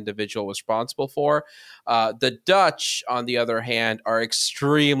each individual was responsible for. The Dutch, on the other hand, are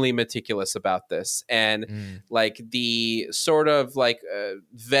extremely meticulous about this. And like the sort of like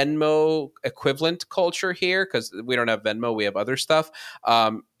Venmo equivalent culture here, because we don't have Venmo, we have other stuff.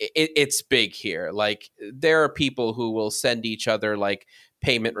 It's big here. Like there are people who will send each other like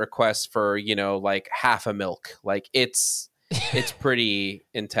payment requests for, like half a milk. Like it's pretty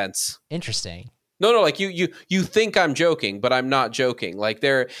intense. Interesting. No, like you think I'm joking, but I'm not joking. Like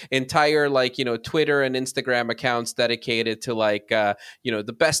their entire like, Twitter and Instagram accounts dedicated to like,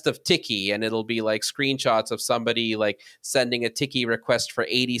 the best of Tiki. And it'll be like screenshots of somebody like sending a Tiki request for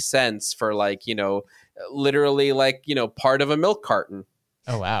 80 cents for like, literally like, part of a milk carton.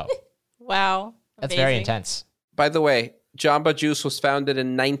 Oh, wow. Wow. That's Amazing. very intense. By the way, Jamba Juice was founded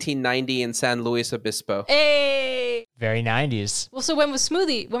in 1990 in San Luis Obispo. Hey. Very 90s. Well, so when were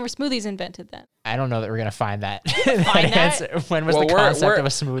smoothies invented then? I don't know that we're going to find that. Find that? When was the concept of a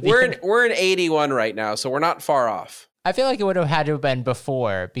smoothie? We're in 81 right now, so we're not far off. I feel like it would have had to have been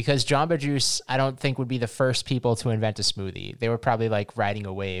before, because Jamba Juice, I don't think, would be the first people to invent a smoothie. They were probably like riding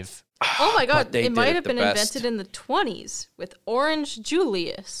a wave. Oh my God, they it did might it have the been best. invented in the 20s with Orange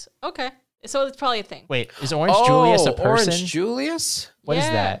Julius. Okay, so it's probably a thing. Wait, is Orange Julius a person? Orange Julius? What is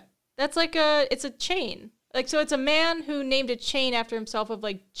Yeah, that? That's like it's a chain. Like, so it's a man who named a chain after himself of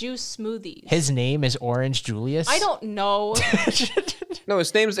like juice smoothies. His name is Orange Julius? I don't know. No,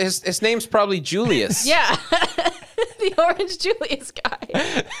 his name's probably Julius. Yeah, the Orange Julius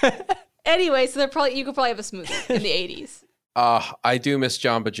guy. Anyway, so you could probably have a smoothie in the 80s. I do miss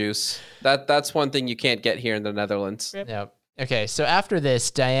Jamba Juice. That's one thing you can't get here in the Netherlands. Yep. Okay, so after this,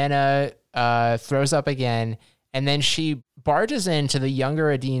 Diana throws up again, and then she barges into the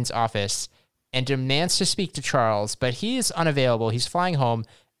younger Adine's office and demands to speak to Charles, but he's unavailable. He's flying home.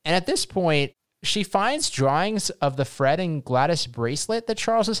 And at this point, she finds drawings of the Fred and Gladys bracelet that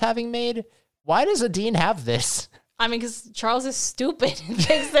Charles is having made. Why does Adine have this? I mean, because Charles is stupid and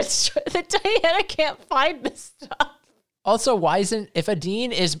thinks that Diana can't find this stuff. Also, if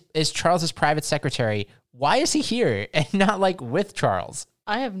Adine is Charles's private secretary, why is he here and not like with Charles?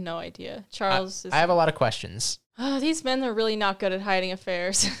 I have no idea. Charles is... I have a lot of questions. These men are really not good at hiding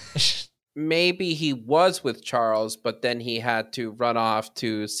affairs. Maybe he was with Charles, but then he had to run off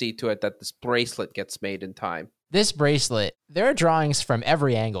to see to it that this bracelet gets made in time. This bracelet, there are drawings from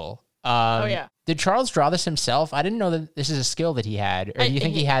every angle. Oh, yeah. Did Charles draw this himself? I didn't know that this is a skill that he had. Or do you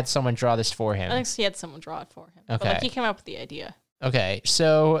think he had someone draw this for him? I think he had someone draw it for him. Okay. But like, he came up with the idea. Okay,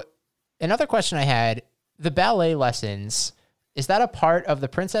 so another question I had, the ballet lessons, is that a part of the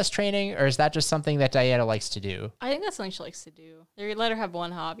princess training, or is that just something that Diana likes to do? I think that's something she likes to do. They let her have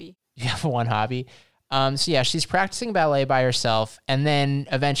one hobby. You have one hobby. So yeah, she's practicing ballet by herself, and then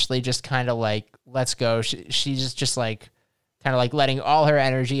eventually just kind of like, let's go. She's just like, kind of like letting all her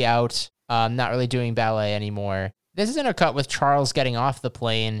energy out, not really doing ballet anymore. This is in a cut with Charles getting off the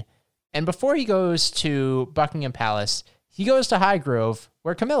plane, and before he goes to Buckingham Palace, he goes to Highgrove,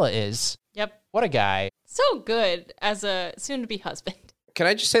 where Camilla is. Yep. What a guy. So good as a soon-to-be husband. Can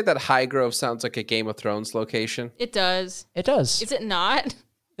I just say that Highgrove sounds like a Game of Thrones location? It does. It does. Is it not?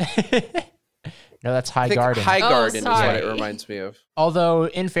 No, that's I High think Garden. High Garden is what sorry. it reminds me of. Although,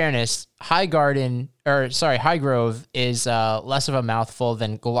 in fairness, Highgrove is less of a mouthful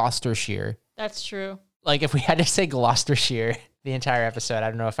than Gloucestershire. That's true. Like, if we had to say Gloucestershire the entire episode, I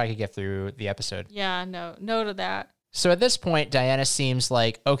don't know if I could get through the episode. Yeah, no to that. So at this point, Diana seems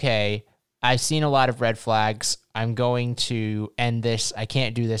like, okay, I've seen a lot of red flags. I'm going to end this. I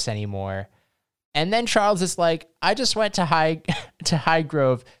can't do this anymore. And then Charles is like, I just went to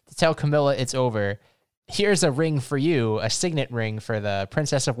Highgrove to tell Camilla it's over. Here's a ring for you, a signet ring for the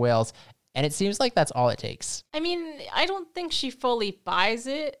Princess of Wales. And it seems like that's all it takes. I mean, I don't think she fully buys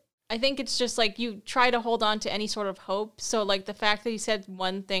it I think it's just like you try to hold on to any sort of hope. So like the fact that he said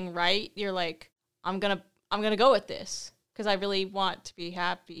one thing right, you're like, I'm gonna go with this because I really want to be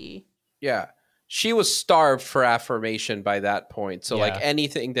happy. Yeah. She was starved for affirmation by that point. So Yeah. like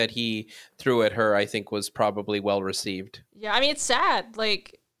anything that he threw at her, I think was probably well received. Yeah, I mean it's sad.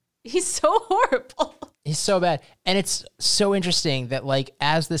 Like he's so horrible. He's so bad. And it's so interesting that like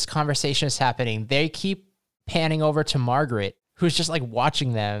as this conversation is happening, they keep panning over to Margaret, who's just like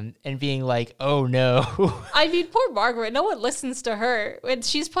watching them and being like, oh no. I mean, poor Margaret. No one listens to her. And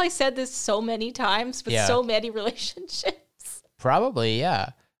she's probably said this so many times with so many relationships. Probably, yeah.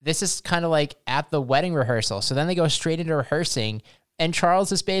 This is kind of like at the wedding rehearsal. So then they go straight into rehearsing. And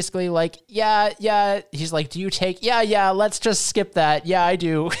Charles is basically like, yeah. He's like, do you take? Yeah, let's just skip that. Yeah, I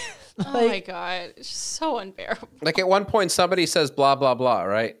do. Oh my God. It's just so unbearable. Like at one point, somebody says blah, blah, blah,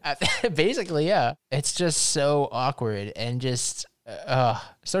 right? Basically, yeah. It's just so awkward and just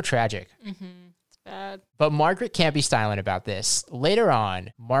so tragic. Mm-hmm. It's bad. But Margaret can't be silent about this. Later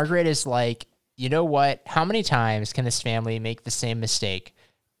on, Margaret is like, you know what? How many times can this family make the same mistake?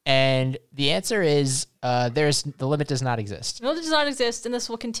 And the answer is the limit does not exist. No, it does not exist, and this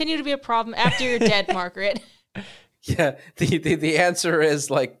will continue to be a problem after you're dead, Margaret. Yeah, the answer is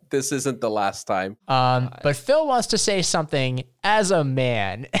like, this isn't the last time. But Phil wants to say something as a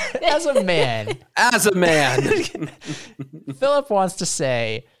man. As a man. As a man. Philip wants to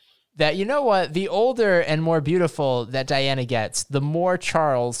say that, you know what? The older and more beautiful that Diana gets, the more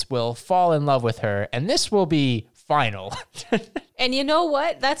Charles will fall in love with her. And this will be final. And you know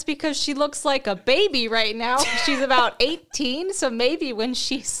what? That's because she looks like a baby right now. She's about 18, so maybe when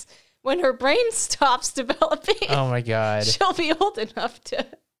her brain stops developing, Oh my God. she'll be old enough to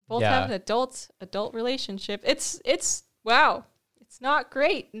both have an adult relationship. It's wow. It's not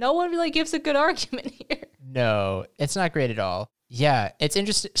great. No one really gives a good argument here. No, it's not great at all. Yeah, it's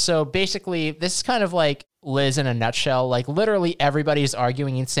interesting. So basically, this is kind of like Liz in a nutshell. Like literally everybody's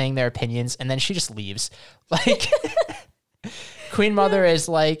arguing and saying their opinions, and then she just leaves. Like Queen Mother is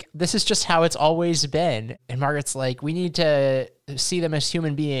like, this is just how it's always been. And Margaret's like, we need to see them as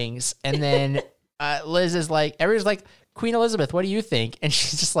human beings. And then Liz is like, everyone's like, Queen Elizabeth, what do you think? And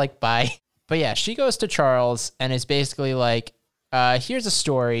she's just like, bye. But yeah, she goes to Charles and is basically like, here's a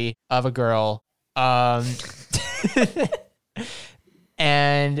story of a girl.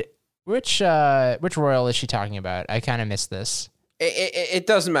 And which royal is she talking about? I kind of missed this. It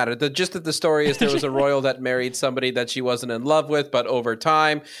doesn't matter. The gist of the story is there was a royal that married somebody that she wasn't in love with, but over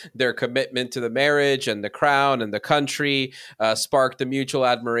time, their commitment to the marriage and the crown and the country sparked a mutual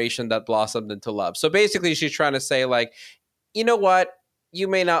admiration that blossomed into love. So basically, she's trying to say, like, you know what? You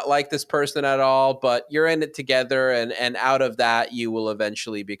may not like this person at all, but you're in it together, and out of that, you will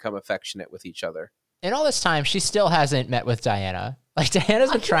eventually become affectionate with each other. And all this time, she still hasn't met with Diana. Like,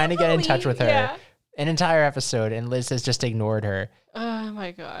 Diana's been trying to get in touch with her an entire episode, and Liz has just ignored her. Oh,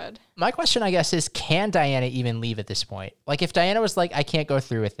 my God. My question, I guess, is can Diana even leave at this point? Like, if Diana was like, I can't go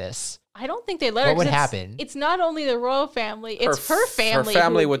through with this. I don't think they let her. What would happen? It's not only the royal family, it's her family. Her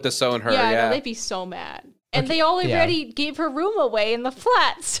family would disown her, Yeah, no, they'd be so mad. And they already gave her room away in the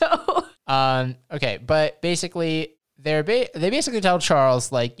flat, so... Okay, but basically, they basically tell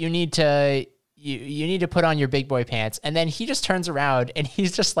Charles, like, you need to put on your big boy pants. And then he just turns around and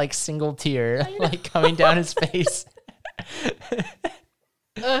he's just like single tear, like coming down his face.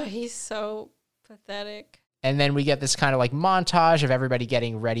 He's so pathetic. And then we get this kind of like montage of everybody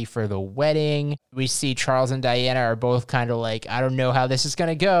getting ready for the wedding. We see Charles and Diana are both kind of like, I don't know how this is going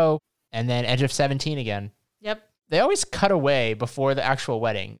to go. And then Edge of 17 again. Yep. They always cut away before the actual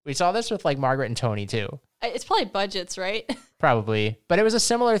wedding. We saw this with like Margaret and Tony too. It's probably budgets, right? Probably. But it was a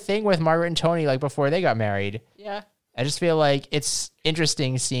similar thing with Margaret and Tony, like before they got married. Yeah. I just feel like it's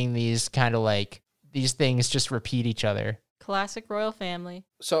interesting seeing these kind of like, these things just repeat each other. Classic royal family.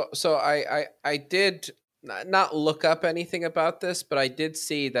 So I did not look up anything about this, but I did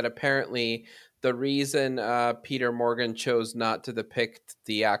see that apparently the reason Peter Morgan chose not to depict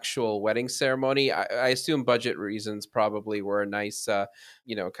the actual wedding ceremony, I assume budget reasons probably were a nice,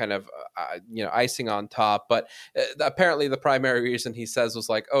 icing on top. But apparently the primary reason he says was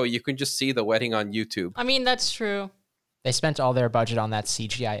like, oh, you can just see the wedding on YouTube. I mean, that's true. They spent all their budget on that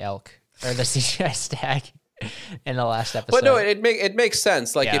CGI elk or the CGI stag in the last episode. But no, it makes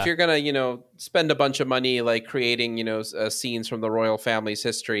sense. Like if you're gonna, spend a bunch of money like creating, scenes from the royal family's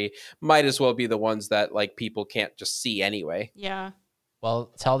history, might as well be the ones that like people can't just see anyway. Yeah.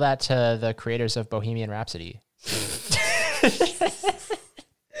 Well, tell that to the creators of Bohemian Rhapsody.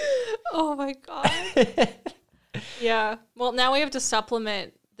 Oh my God. Yeah. Well, now we have to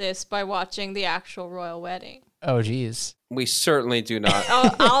supplement this by watching the actual royal wedding. Oh, geez. We certainly do not.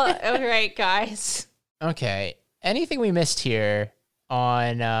 All right, guys. Okay. Anything we missed here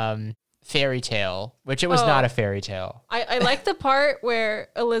on Fairy Tale, which it was not a fairy tale. I like the part where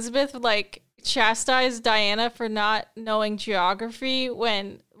Elizabeth like chastised Diana for not knowing geography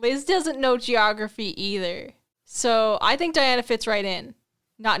when Liz doesn't know geography either. So I think Diana fits right in,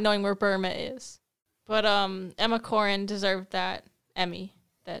 not knowing where Burma is. But Emma Corrin deserved that Emmy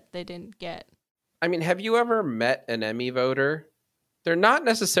that they didn't get. I mean, have you ever met an Emmy voter? They're not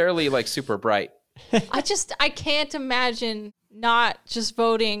necessarily like super bright. I can't imagine not just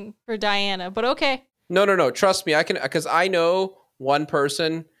voting for Diana, but okay. No. Trust me, I can, because I know one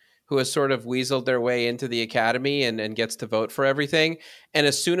person who has sort of weaseled their way into the Academy and gets to vote for everything. And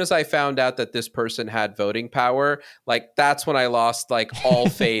as soon as I found out that this person had voting power, like that's when I lost like all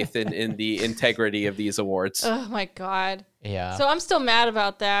faith in the integrity of these awards. Oh my God. Yeah. So I'm still mad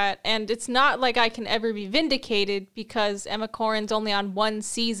about that. And it's not like I can ever be vindicated because Emma Corrin's only on one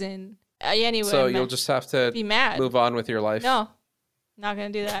season. Anyway, So you'll just have to be mad. move on with your life. No, not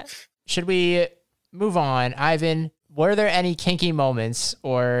going to do that. Should we move on? Ivan, were there any kinky moments,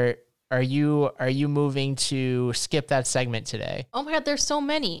 or are you moving to skip that segment today? Oh my God, there's so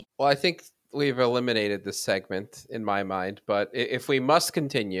many. Well, I think we've eliminated this segment in my mind, but if we must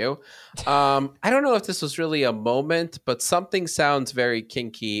continue, I don't know if this was really a moment, but something sounds very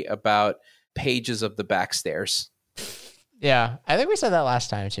kinky about pages of the backstairs. Yeah, I think we said that last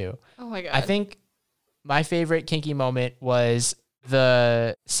time too. Oh my God. I think my favorite kinky moment was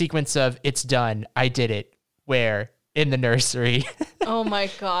the sequence of "It's done, I did it," where in the nursery. Oh my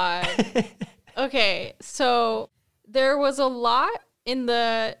God. Okay, so there was a lot in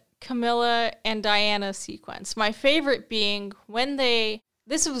the Camilla and Diana sequence. My favorite being when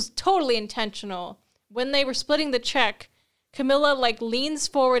this was totally intentional. When they were splitting the check, Camilla like leans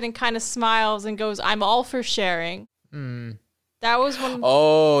forward and kind of smiles and goes, "I'm all for sharing." That was one.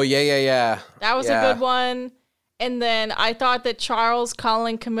 Oh, yeah. That was a good one. And then I thought that Charles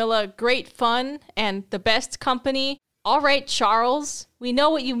calling Camilla great fun and the best company. All right, Charles, we know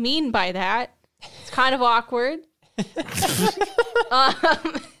what you mean by that. It's kind of awkward.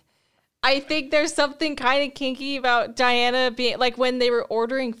 I think there's something kind of kinky about Diana being like when they were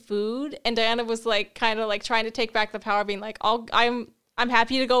ordering food and Diana was like kind of like trying to take back the power, being like, I'm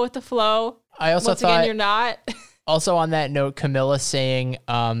happy to go with the flow. I also Once thought, again, you're not. Also on that note, Camilla saying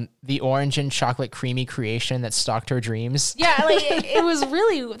the orange and chocolate creamy creation that stalked her dreams. Yeah, like it was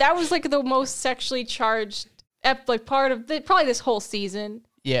really, that was like the most sexually charged like part of probably this whole season.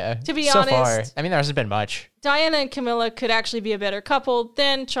 Yeah. To be so honest, far. I mean, there hasn't been much. Diana and Camilla could actually be a better couple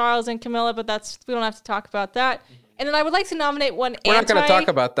than Charles and Camilla, but we don't have to talk about that. And then I would like to nominate We're not going to talk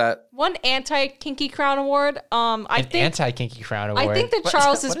about that. One anti-Kinky Crown Award. I think anti-Kinky Crown Award. I think that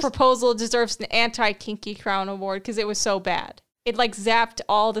Charles's proposal deserves an anti-Kinky Crown Award because it was so bad. It like zapped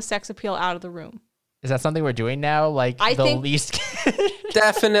all the sex appeal out of the room. Is that something we're doing now? Like least.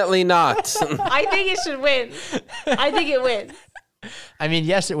 Definitely not. I think it should win. I think it wins. I mean,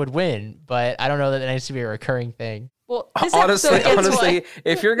 yes, it would win, but I don't know that it needs to be a recurring thing. Well, this honestly, one.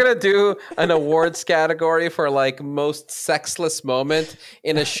 if you're gonna do an awards category for like most sexless moment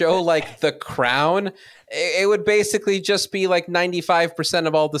in a show like The Crown, it would basically just be like 95%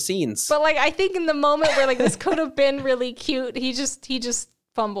 of all the scenes. But like, I think in the moment where like this could have been really cute, he just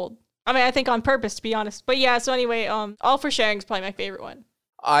fumbled. I mean, I think on purpose, to be honest. But yeah, so anyway, All for Sharing is probably my favorite one.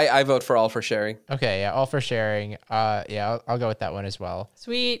 I vote for All for Sharing. Okay, yeah, All for Sharing. Yeah, I'll go with that one as well.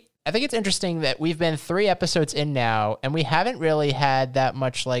 Sweet. I think it's interesting that we've been 3 episodes in now, and we haven't really had that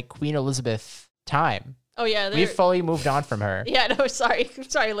much like Queen Elizabeth time. Oh yeah, we've fully moved on from her. Yeah, no, sorry,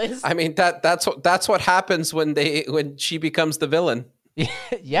 Liz. I mean that's what happens when she becomes the villain. Yeah.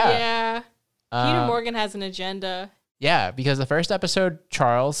 Yeah. Peter Morgan has an agenda. Yeah, because the first episode,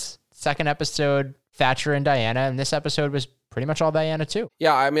 Charles. Second episode, Thatcher and Diana, and this episode was pretty much all Diana too.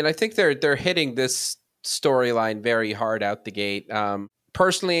 Yeah, I mean, I think they're hitting this storyline very hard out the gate.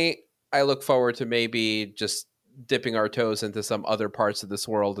 Personally, I look forward to maybe just dipping our toes into some other parts of this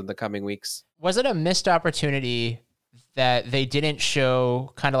world in the coming weeks. Was it a missed opportunity that they didn't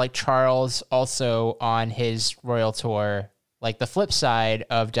show kind of like Charles also on his royal tour, like the flip side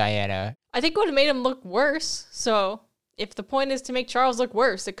of Diana? I think it would have made him look worse. So if the point is to make Charles look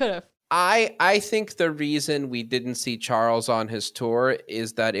worse, it could have. I think the reason we didn't see Charles on his tour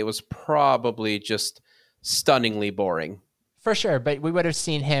is that it was probably just stunningly boring. For sure, but we would have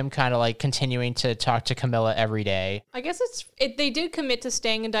seen him kind of like continuing to talk to Camilla every day. I guess they did commit to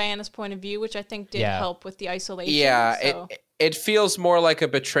staying in Diana's point of view, which I think did help with the isolation. Yeah, so. it feels more like a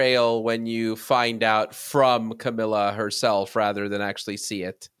betrayal when you find out from Camilla herself rather than actually see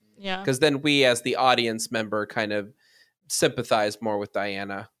it. Yeah. Because then we, as the audience member, kind of sympathize more with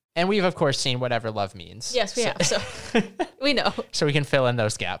Diana. And we've, of course, seen Whatever Love Means. Yes, we have. So we know. So we can fill in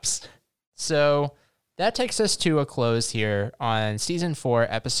those gaps. So that takes us to a close here on Season 4,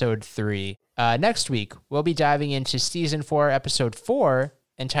 Episode 3. Next week, we'll be diving into Season 4, Episode 4,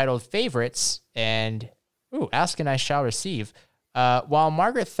 entitled Favorites, and ask and I shall receive. While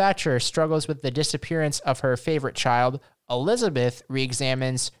Margaret Thatcher struggles with the disappearance of her favorite child, Elizabeth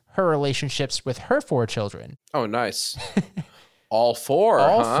reexamines her relationships with her 4 children. Oh, nice. All 4,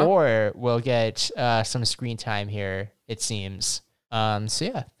 All huh? 4 will get some screen time here, it seems. So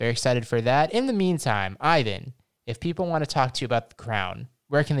yeah, very excited for that. In the meantime, Ivan, if people want to talk to you about The Crown,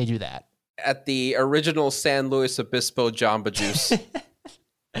 where can they do that? At the original San Luis Obispo Jamba Juice.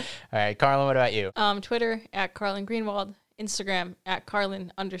 All right, Carlin, what about you? Twitter at Carlin Greenwald, Instagram at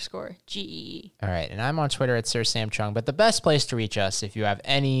Carlin_GEE. All right, and I'm on Twitter at Sir Sam Chung, but the best place to reach us if you have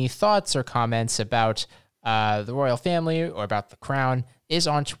any thoughts or comments about the royal family or about The Crown is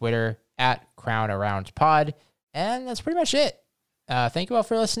on Twitter at CrownAroundPod. And that's pretty much it. Thank you all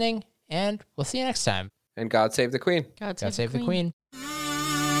for listening, and we'll see you next time. And God save the Queen. God God save the Queen.